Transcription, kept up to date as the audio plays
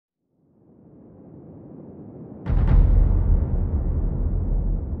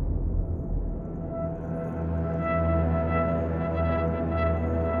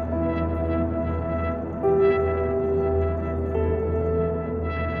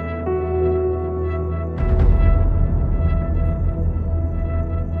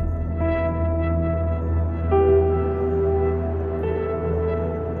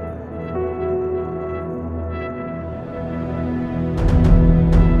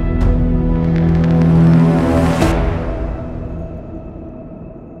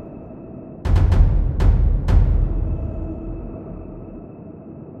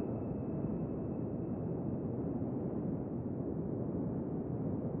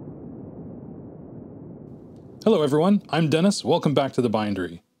Hello everyone, I'm Dennis, welcome back to the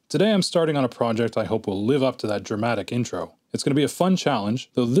Bindery. Today I'm starting on a project I hope will live up to that dramatic intro. It's going to be a fun challenge,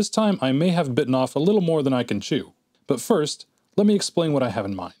 though this time I may have bitten off a little more than I can chew. But first, let me explain what I have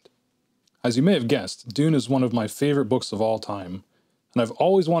in mind. As you may have guessed, Dune is one of my favorite books of all time, and I've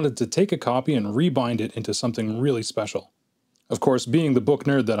always wanted to take a copy and rebind it into something really special. Of course, being the book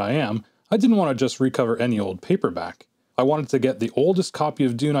nerd that I am, I didn't want to just recover any old paperback. I wanted to get the oldest copy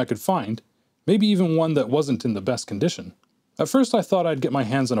of Dune I could find, maybe even one that wasn't in the best condition. At first I thought I'd get my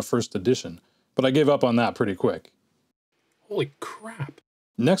hands on a first edition, but I gave up on that pretty quick. Holy crap.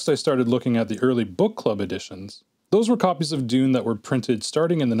 Next I started looking at the early book club editions. Those were copies of Dune that were printed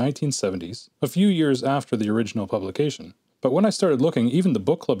starting in the 1970s, a few years after the original publication. But when I started looking, even the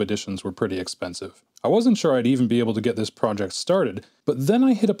book club editions were pretty expensive. I wasn't sure I'd even be able to get this project started, but then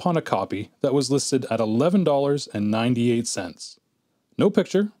I hit upon a copy that was listed at $11.98. No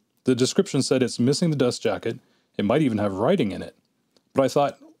picture. The description said it's missing the dust jacket. It might even have writing in it. But I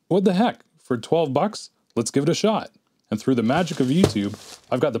thought, what the heck? For 12 bucks, let's give it a shot. And through the magic of YouTube,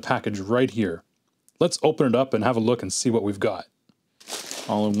 I've got the package right here. Let's open it up and have a look and see what we've got.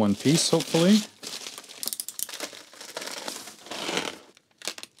 All in one piece, hopefully.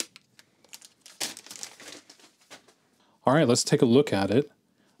 All right, let's take a look at it.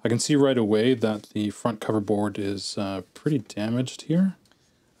 I can see right away that the front cover board is pretty damaged here.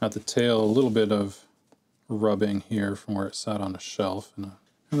 At the tail, a little bit of rubbing here from where it sat on a shelf. And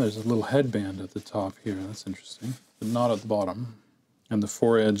there's a little headband at the top here. That's interesting, but not at the bottom. And the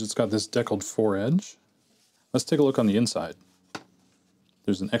foredge, it's got this deckled foredge. Let's take a look on the inside.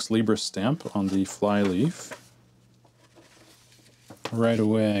 There's an Ex Libris stamp on the flyleaf. Right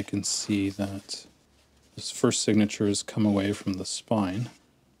away I can see that this first signature has come away from the spine.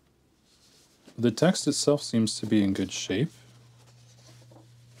 The text itself seems to be in good shape.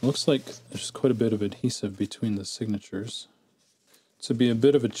 It looks like there's quite a bit of adhesive between the signatures. This would be a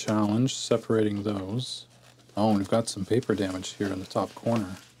bit of a challenge separating those. Oh, and we've got some paper damage here in the top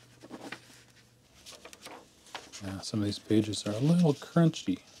corner. Yeah, some of these pages are a little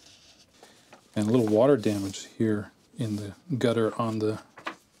crunchy. And a little water damage here in the gutter on the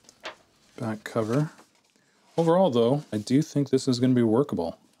back cover. Overall, though, I do think this is going to be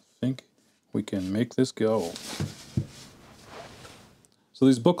workable. I think we can make this go. So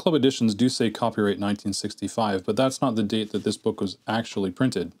these book club editions do say copyright 1965, but that's not the date that this book was actually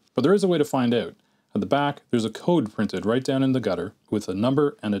printed. But there is a way to find out. At the back, there's a code printed right down in the gutter with a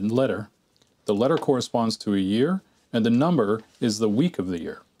number and a letter. The letter corresponds to a year, and the number is the week of the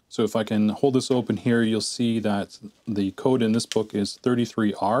year. So if I can hold this open here, you'll see that the code in this book is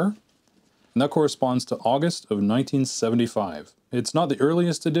 33R, and that corresponds to August of 1975. It's not the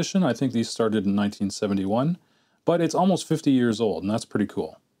earliest edition. I think these started in 1971. But it's almost 50 years old, and that's pretty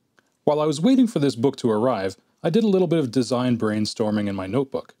cool. While I was waiting for this book to arrive, I did a little bit of design brainstorming in my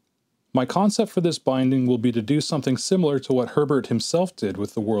notebook. My concept for this binding will be to do something similar to what Herbert himself did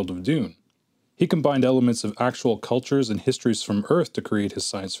with the world of Dune. He combined elements of actual cultures and histories from Earth to create his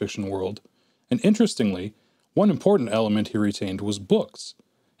science fiction world, and interestingly, one important element he retained was books,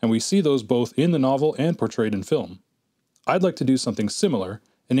 and we see those both in the novel and portrayed in film. I'd like to do something similar,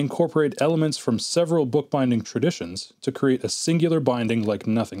 and incorporate elements from several bookbinding traditions to create a singular binding like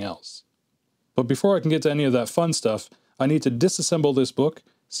nothing else. But before I can get to any of that fun stuff, I need to disassemble this book,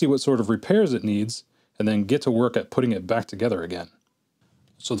 see what sort of repairs it needs, and then get to work at putting it back together again.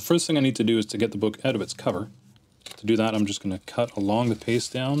 So the first thing I need to do is to get the book out of its cover. To do that, I'm just going to cut along the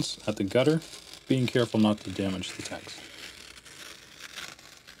paste downs at the gutter, being careful not to damage the text.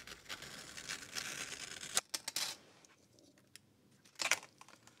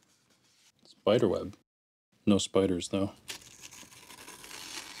 Spiderweb. No spiders, though.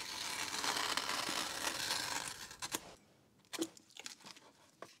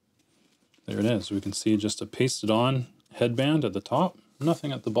 There it is. We can see just a pasted on headband at the top,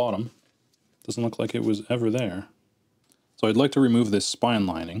 nothing at the bottom. Doesn't look like it was ever there. So I'd like to remove this spine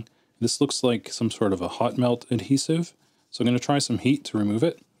lining. This looks like some sort of a hot melt adhesive, so I'm going to try some heat to remove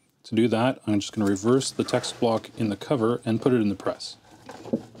it. To do that, I'm just going to reverse the text block in the cover and put it in the press.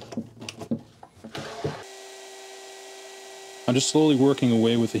 I'm just slowly working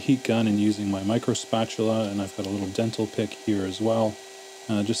away with the heat gun and using my micro spatula, and I've got a little dental pick here as well.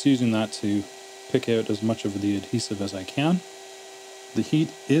 Just using that to pick out as much of the adhesive as I can. The heat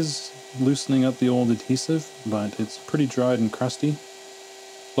is loosening up the old adhesive, but it's pretty dried and crusty.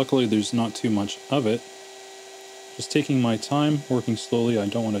 Luckily there's not too much of it. Just taking my time, working slowly. I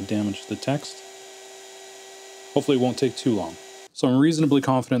don't want to damage the text. Hopefully it won't take too long. So I'm reasonably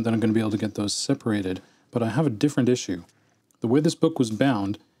confident that I'm going to be able to get those separated, but I have a different issue. The way this book was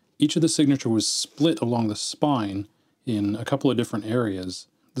bound, each of the signature was split along the spine in a couple of different areas.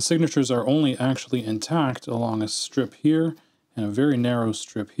 The signatures are only actually intact along a strip here and a very narrow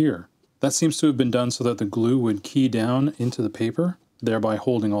strip here. That seems to have been done so that the glue would key down into the paper, thereby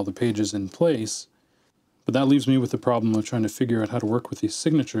holding all the pages in place. But that leaves me with the problem of trying to figure out how to work with these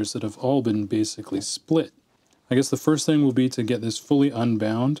signatures that have all been basically split. I guess the first thing will be to get this fully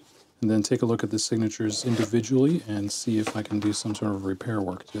unbound and then take a look at the signatures individually and see if I can do some sort of repair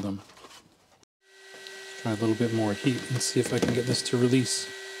work to them. Try a little bit more heat and see if I can get this to release.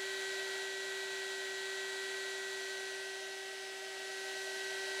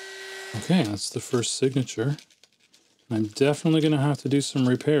 Okay, that's the first signature. I'm definitely going to have to do some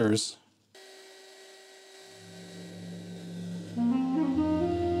repairs.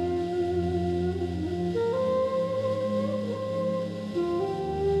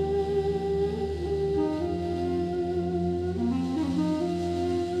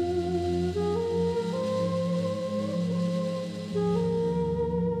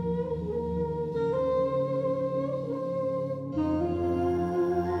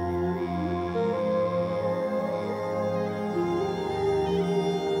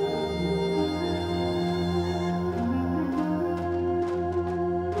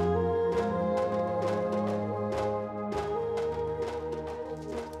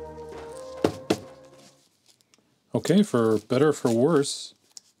 Okay, for better or for worse,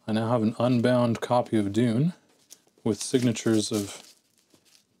 I now have an unbound copy of Dune with signatures of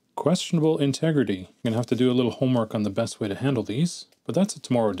questionable integrity. I'm going to have to do a little homework on the best way to handle these, but that's a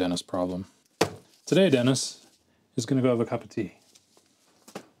tomorrow Dennis problem. Today, Dennis is going to go have a cup of tea.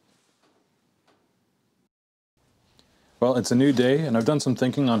 Well, it's a new day, and I've done some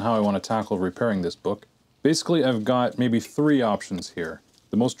thinking on how I want to tackle repairing this book. Basically, I've got maybe 3 options here,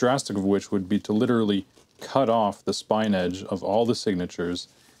 the most drastic of which would be to literally cut off the spine edge of all the signatures,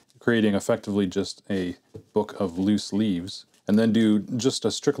 creating effectively just a book of loose leaves, and then do just a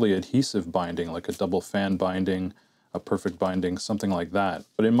strictly adhesive binding, like a double fan binding, a perfect binding, something like that.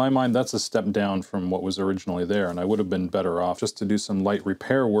 But in my mind, that's a step down from what was originally there, and I would have been better off just to do some light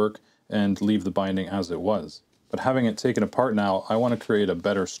repair work and leave the binding as it was. But having it taken apart now, I want to create a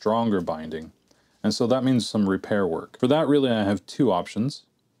better, stronger binding, and so that means some repair work. For that, really, I have 2 options,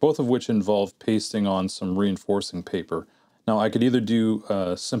 both of which involve pasting on some reinforcing paper. Now, I could either do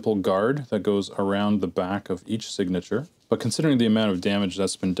a simple guard that goes around the back of each signature, but considering the amount of damage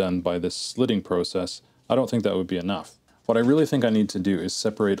that's been done by this slitting process, I don't think that would be enough. What I really think I need to do is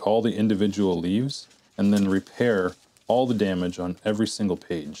separate all the individual leaves and then repair all the damage on every single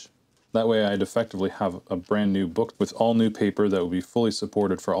page. That way I'd effectively have a brand new book with all new paper that will be fully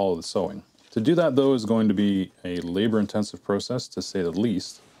supported for all of the sewing. To do that, though, is going to be a labor-intensive process, to say the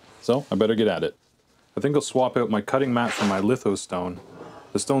least. So I better get at it. I think I'll swap out my cutting mat for my litho stone.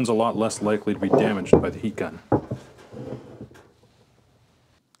 The stone's a lot less likely to be damaged by the heat gun.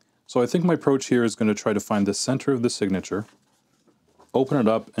 So I think my approach here is going to try to find the center of the signature, open it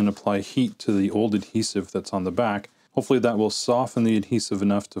up and apply heat to the old adhesive that's on the back. Hopefully that will soften the adhesive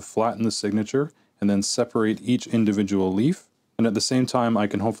enough to flatten the signature and then separate each individual leaf. And at the same time, I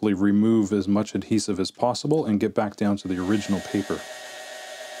can hopefully remove as much adhesive as possible and get back down to the original paper.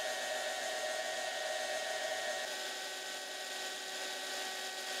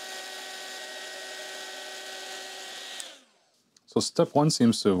 So step 1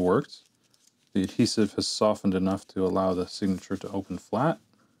 seems to have worked. The adhesive has softened enough to allow the signature to open flat.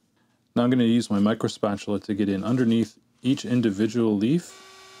 Now I'm going to use my micro spatula to get in underneath each individual leaf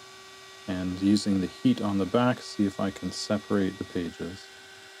and using the heat on the back, see if I can separate the pages.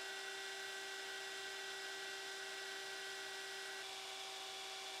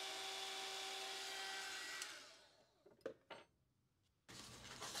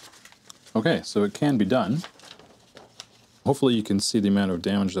 Okay, so it can be done. Hopefully you can see the amount of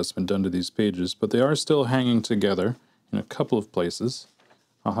damage that's been done to these pages, but they are still hanging together in a couple of places.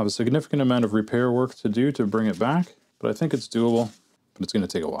 I'll have a significant amount of repair work to do to bring it back, but I think it's doable, but it's going to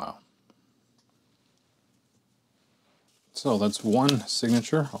take a while. So that's one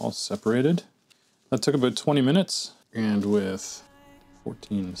signature, all separated. That took about 20 minutes, and with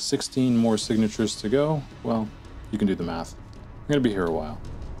 14, 16 more signatures to go, well, you can do the math. I'm going to be here a while.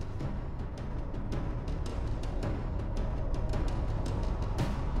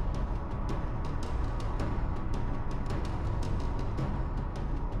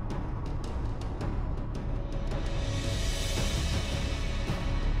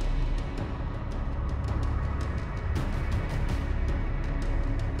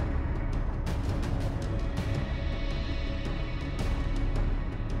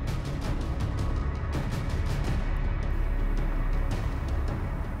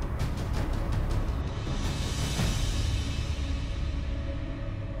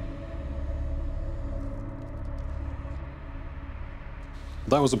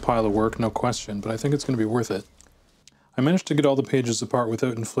 That was a pile of work, no question, but I think it's going to be worth it. I managed to get all the pages apart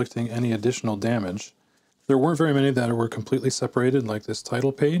without inflicting any additional damage. There weren't very many that were completely separated, like this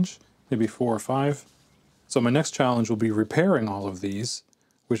title page, maybe 4 or 5. So my next challenge will be repairing all of these,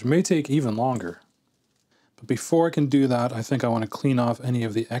 which may take even longer. But before I can do that, I think I want to clean off any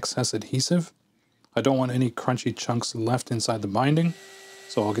of the excess adhesive. I don't want any crunchy chunks left inside the binding,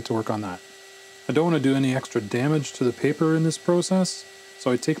 so I'll get to work on that. I don't want to do any extra damage to the paper in this process, so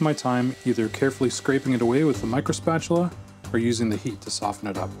I take my time either carefully scraping it away with the microspatula or using the heat to soften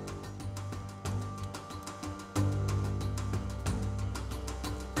it up.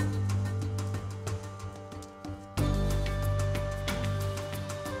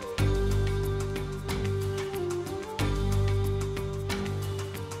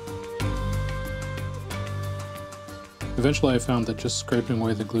 Eventually I found that just scraping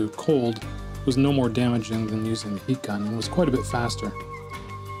away the glue cold was no more damaging than using the heat gun and was quite a bit faster.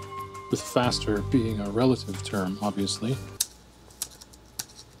 With faster being a relative term, obviously.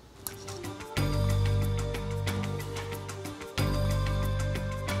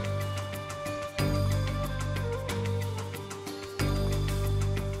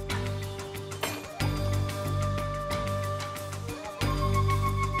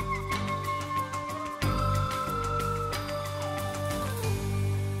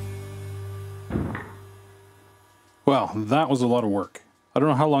 Well, that was a lot of work. I don't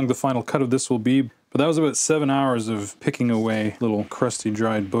know how long the final cut of this will be, but that was about 7 hours of picking away little crusty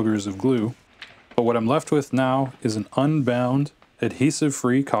dried boogers of glue. But what I'm left with now is an unbound,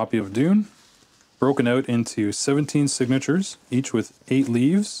 adhesive-free copy of Dune, broken out into 17 signatures, each with 8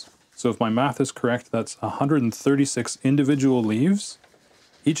 leaves. So if my math is correct, that's 136 individual leaves,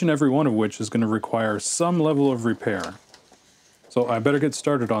 each and every one of which is going to require some level of repair. So I better get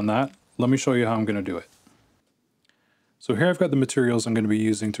started on that. Let me show you how I'm going to do it. So here I've got the materials I'm going to be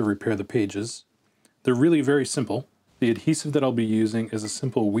using to repair the pages. They're really very simple. The adhesive that I'll be using is a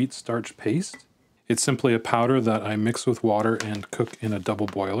simple wheat starch paste. It's simply a powder that I mix with water and cook in a double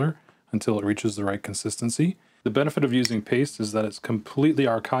boiler until it reaches the right consistency. The benefit of using paste is that it's completely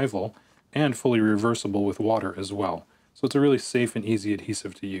archival and fully reversible with water as well. So it's a really safe and easy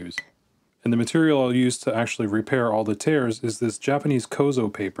adhesive to use. And the material I'll use to actually repair all the tears is this Japanese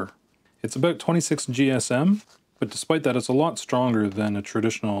kozo paper. It's about 26 GSM. But despite that, it's a lot stronger than a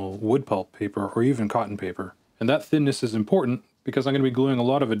traditional wood pulp paper or even cotton paper. And that thinness is important because I'm going to be gluing a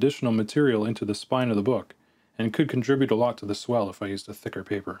lot of additional material into the spine of the book, and it could contribute a lot to the swell if I used a thicker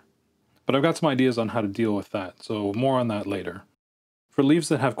paper. But I've got some ideas on how to deal with that, so more on that later. For leaves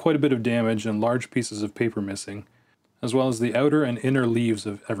that have quite a bit of damage and large pieces of paper missing, as well as the outer and inner leaves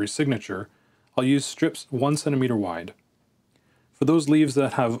of every signature, I'll use strips 1 centimeter wide. For those leaves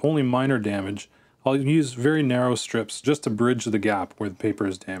that have only minor damage, I'll use very narrow strips just to bridge the gap where the paper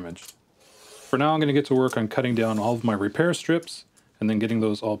is damaged. For now, I'm going to get to work on cutting down all of my repair strips and then getting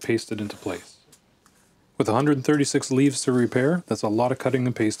those all pasted into place. With 136 leaves to repair, that's a lot of cutting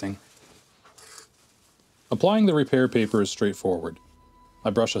and pasting. Applying the repair paper is straightforward.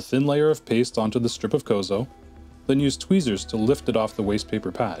 I brush a thin layer of paste onto the strip of kozo, then use tweezers to lift it off the waste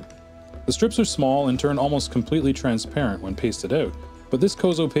paper pad. The strips are small and turn almost completely transparent when pasted out, but this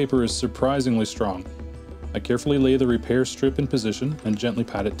kozo paper is surprisingly strong. I carefully lay the repair strip in position and gently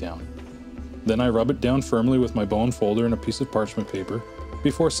pat it down. Then I rub it down firmly with my bone folder and a piece of parchment paper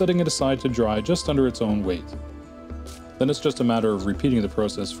before setting it aside to dry just under its own weight. Then it's just a matter of repeating the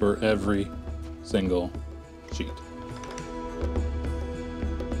process for every single sheet.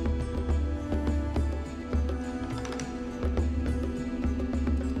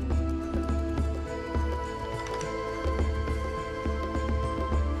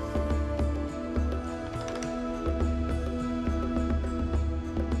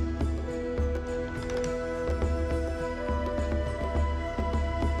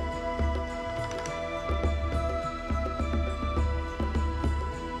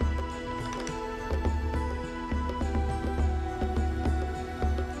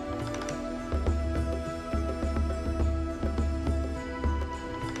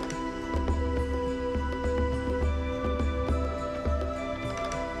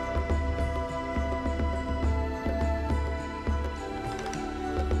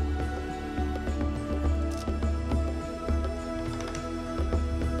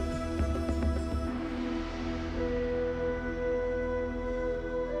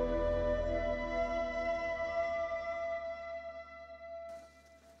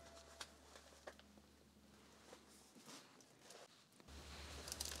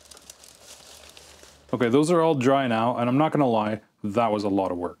 Okay, those are all dry now, and I'm not gonna lie, that was a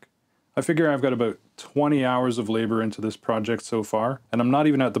lot of work. I figure I've got about 20 hours of labor into this project so far, and I'm not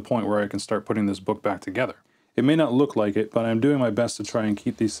even at the point where I can start putting this book back together. It may not look like it, but I'm doing my best to try and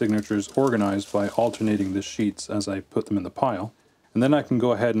keep these signatures organized by alternating the sheets as I put them in the pile. And then I can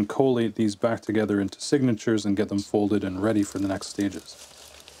go ahead and collate these back together into signatures and get them folded and ready for the next stages.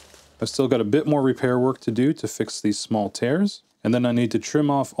 I've still got a bit more repair work to do to fix these small tears, and then I need to trim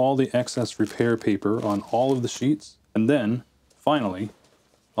off all the excess repair paper on all of the sheets, and then, finally,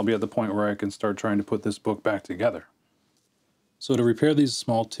 I'll be at the point where I can start trying to put this book back together. So to repair these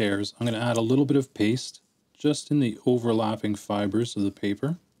small tears, I'm going to add a little bit of paste just in the overlapping fibers of the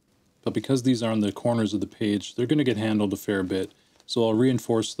paper. But because these are on the corners of the page, they're going to get handled a fair bit, so I'll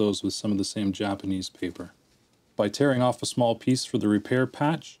reinforce those with some of the same Japanese paper. By tearing off a small piece for the repair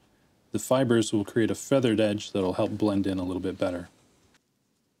patch, the fibers will create a feathered edge that will help blend in a little bit better.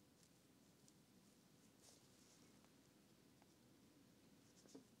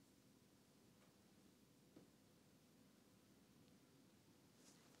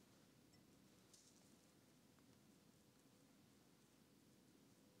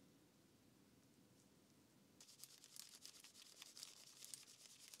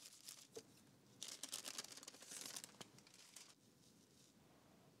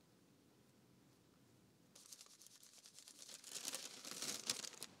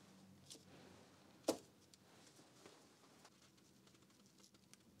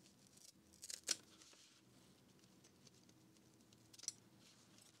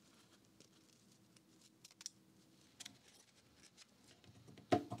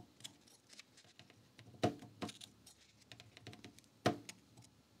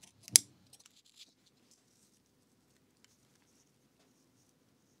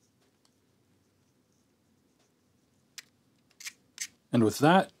 And with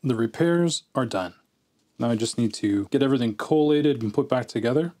that, the repairs are done. Now I just need to get everything collated and put back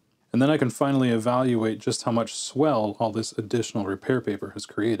together, and then I can finally evaluate just how much swell all this additional repair paper has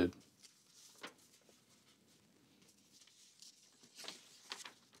created.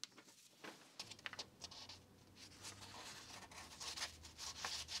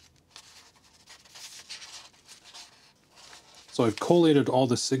 So I've collated all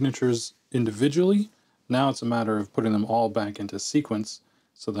the signatures individually. Now it's a matter of putting them all back into sequence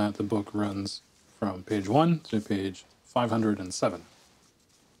so that the book runs from page 1 to page 507.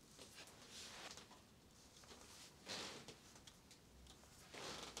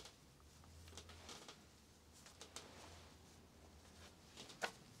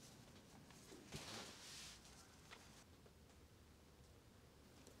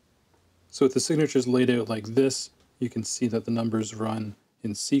 So with the signatures laid out like this, you can see that the numbers run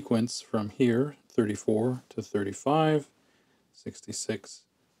in sequence from here, 34 to 35, 66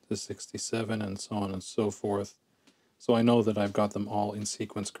 to 67, and so on and so forth. So I know that I've got them all in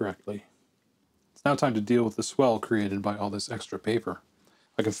sequence correctly. It's now time to deal with the swell created by all this extra paper.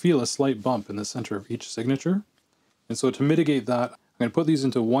 I can feel a slight bump in the center of each signature, and so to mitigate that, I'm going to put these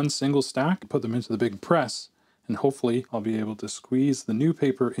into one single stack, put them into the big press, and hopefully I'll be able to squeeze the new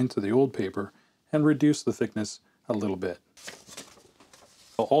paper into the old paper and reduce the thickness a little bit.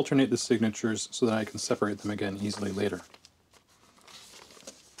 I'll alternate the signatures so that I can separate them again easily later.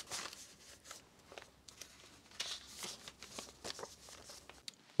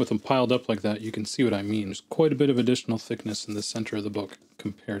 With them piled up like that, you can see what I mean. There's quite a bit of additional thickness in the center of the book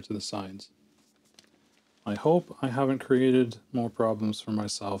compared to the sides. I hope I haven't created more problems for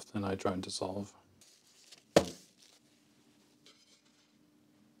myself than I tried to solve.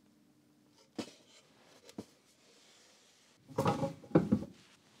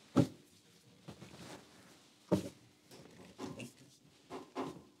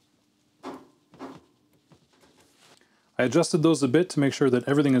 I adjusted those a bit to make sure that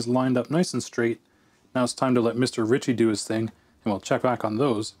everything is lined up nice and straight. Now it's time to let Mr. Ritchie do his thing, and we'll check back on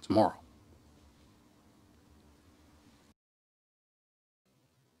those tomorrow.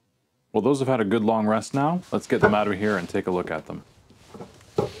 Well, those have had a good long rest now. Let's get them out of here and take a look at them.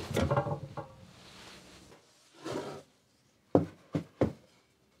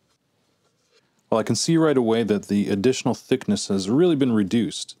 Well, I can see right away that the additional thickness has really been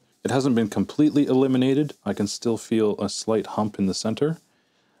reduced. It hasn't been completely eliminated. I can still feel a slight hump in the center,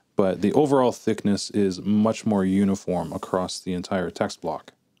 but the overall thickness is much more uniform across the entire text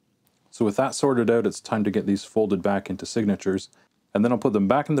block. So with that sorted out, it's time to get these folded back into signatures, and then I'll put them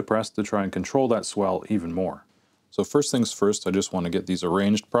back in the press to try and control that swell even more. So first things first, I just want to get these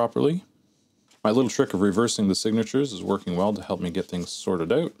arranged properly. My little trick of reversing the signatures is working well to help me get things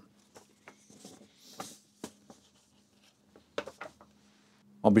sorted out.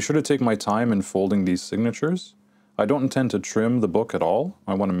 I'll be sure to take my time in folding these signatures. I don't intend to trim the book at all.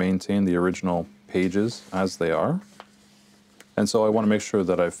 I want to maintain the original pages as they are. And so I want to make sure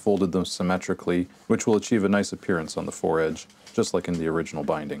that I've folded them symmetrically, which will achieve a nice appearance on the foredge, just like in the original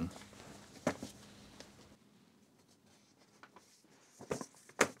binding.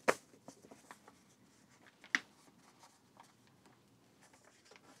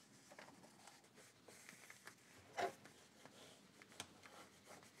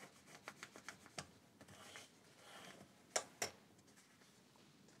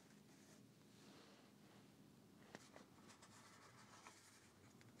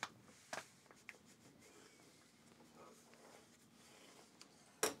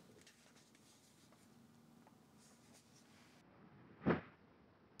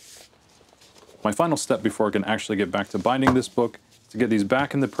 My final step before I can actually get back to binding this book is to get these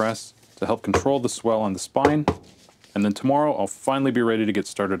back in the press to help control the swell on the spine, and then tomorrow I'll finally be ready to get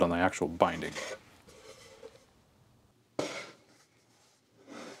started on the actual binding.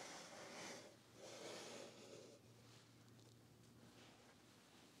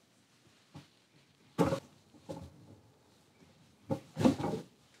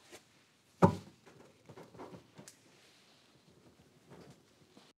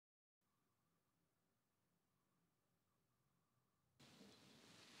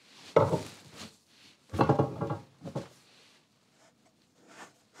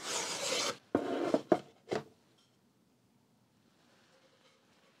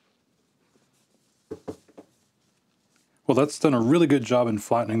 Well, that's done a really good job in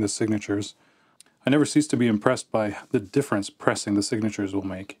flattening the signatures. I never cease to be impressed by the difference pressing the signatures will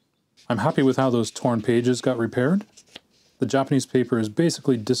make. I'm happy with how those torn pages got repaired. The Japanese paper has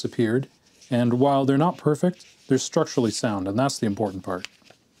basically disappeared, and while they're not perfect, they're structurally sound, and that's the important part.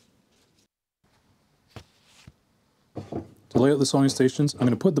 To lay out the sewing stations, I'm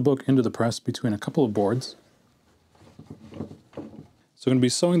going to put the book into the press between a couple of boards. So I'm going to be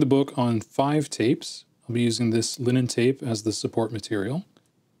sewing the book on 5 tapes. I'll be using this linen tape as the support material.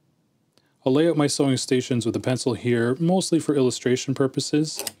 I'll lay out my sewing stations with a pencil here, mostly for illustration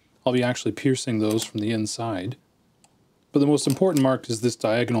purposes. I'll be actually piercing those from the inside. But the most important mark is this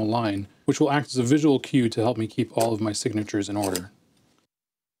diagonal line, which will act as a visual cue to help me keep all of my signatures in order.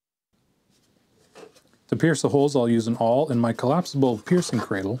 To pierce the holes, I'll use an awl and my collapsible piercing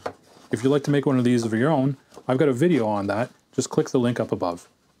cradle. If you'd like to make one of these of your own, I've got a video on that. Just click the link up above.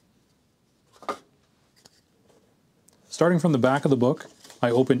 Starting from the back of the book,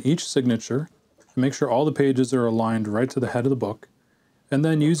 I open each signature and make sure all the pages are aligned right to the head of the book, and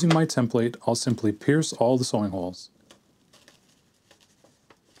then using my template, I'll simply pierce all the sewing holes.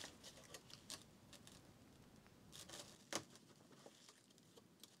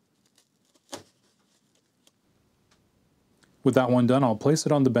 With that one done, I'll place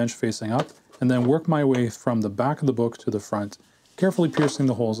it on the bench facing up, and then work my way from the back of the book to the front, carefully piercing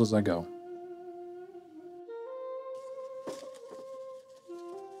the holes as I go.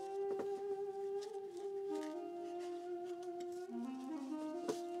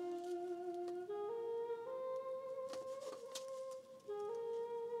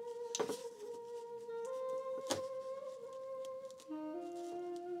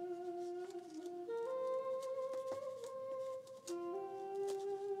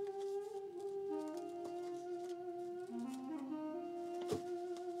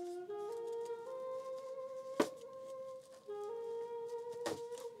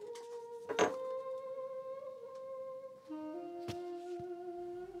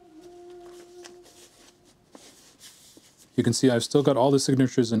 You can see I've still got all the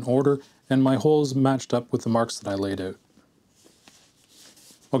signatures in order and my holes matched up with the marks that I laid out.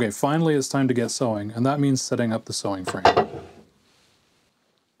 Okay, finally it's time to get sewing, and that means setting up the sewing frame.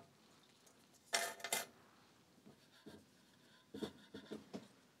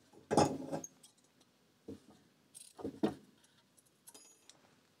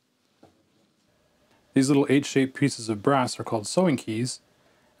 These little H-shaped pieces of brass are called sewing keys,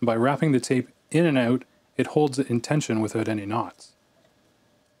 and by wrapping the tape in and out, it holds it in tension without any knots.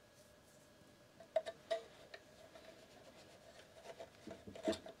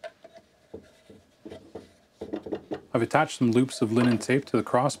 I've attached some loops of linen tape to the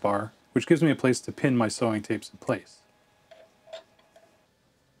crossbar, which gives me a place to pin my sewing tapes in place.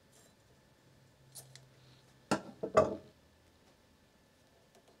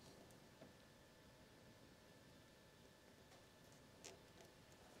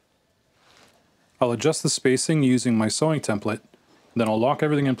 I'll adjust the spacing using my sewing template, then I'll lock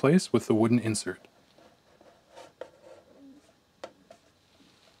everything in place with the wooden insert.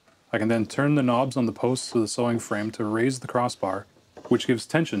 I can then turn the knobs on the posts of the sewing frame to raise the crossbar, which gives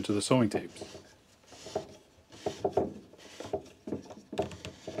tension to the sewing tapes.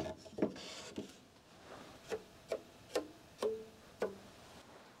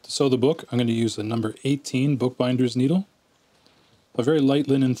 sew the book, I'm going to use the number 18 bookbinder's needle. A very light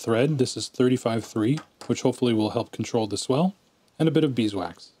linen thread, this is 35-3, which hopefully will help control the swell, and a bit of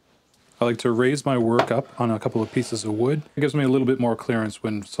beeswax. I like to raise my work up on a couple of pieces of wood. It gives me a little bit more clearance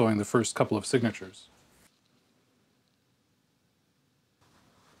when sewing the first couple of signatures.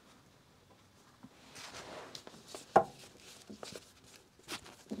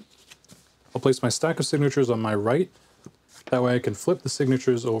 I'll place my stack of signatures on my right. That way I can flip the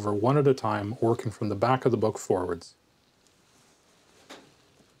signatures over one at a time, working from the back of the book forwards.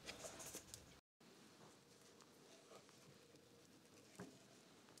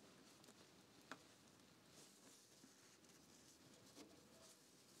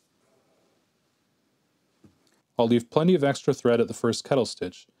 I'll leave plenty of extra thread at the first kettle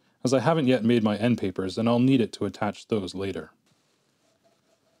stitch, as I haven't yet made my end papers and I'll need it to attach those later.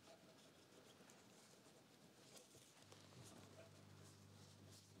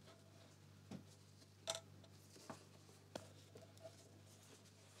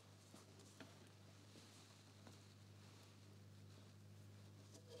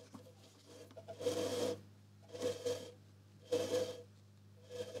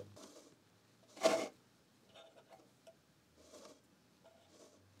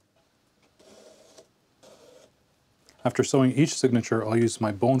 After sewing each signature, I'll use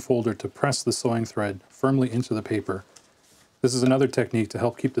my bone folder to press the sewing thread firmly into the paper. This is another technique to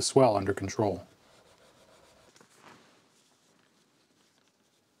help keep the swell under control.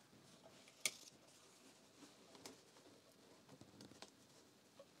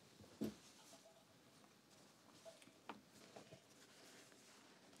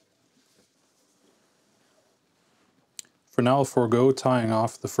 For now, I'll forego tying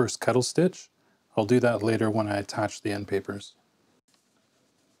off the first kettle stitch. I'll do that later when I attach the end papers.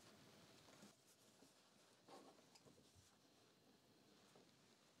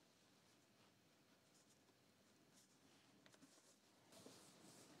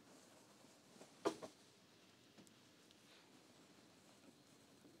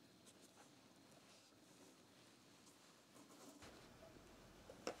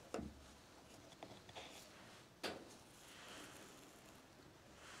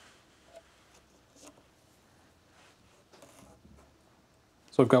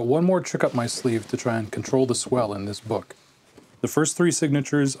 So I've got one more trick up my sleeve to try and control the swell in this book. The first three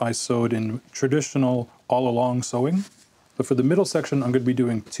signatures I sewed in traditional all-along sewing, but for the middle section I'm going to be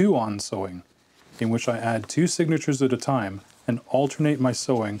doing two-on sewing, in which I add two signatures at a time and alternate my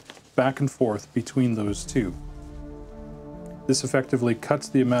sewing back and forth between those two. This effectively cuts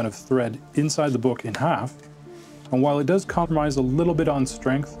the amount of thread inside the book in half, and while it does compromise a little bit on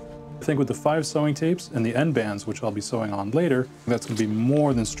strength, I think with the 5 sewing tapes and the end bands, which I'll be sewing on later, that's going to be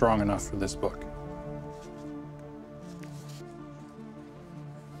more than strong enough for this book.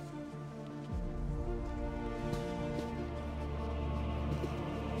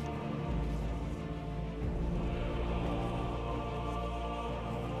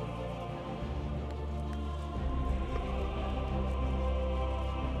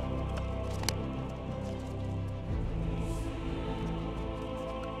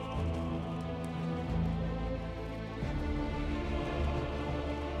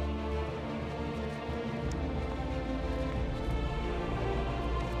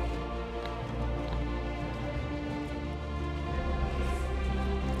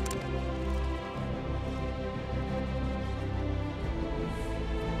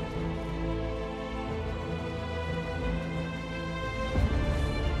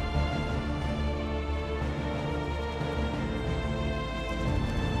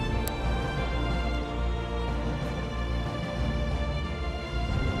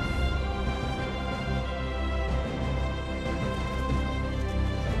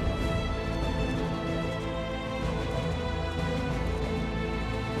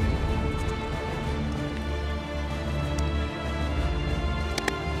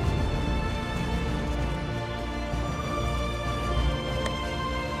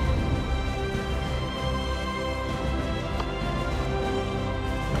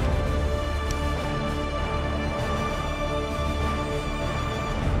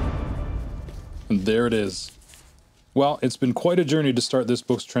 And there it is. Well, it's been quite a journey to start this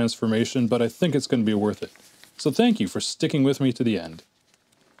book's transformation, but I think it's going to be worth it. So thank you for sticking with me to the end.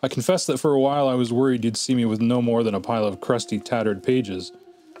 I confess that for a while I was worried you'd see me with no more than a pile of crusty, tattered pages,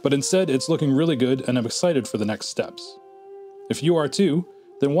 but instead it's looking really good and I'm excited for the next steps. If you are too,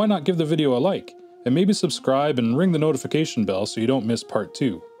 then why not give the video a like, and maybe subscribe and ring the notification bell so you don't miss part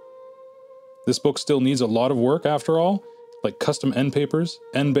 2. This book still needs a lot of work after all, like custom end papers,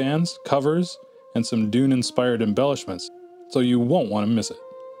 end bands, covers, and some Dune-inspired embellishments, so you won't want to miss it.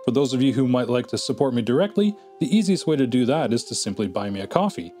 For those of you who might like to support me directly, the easiest way to do that is to simply buy me a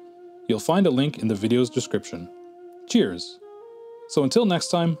coffee. You'll find a link in the video's description. Cheers! So until next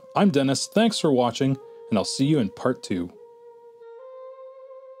time, I'm Dennis, thanks for watching, and I'll see you in part 2.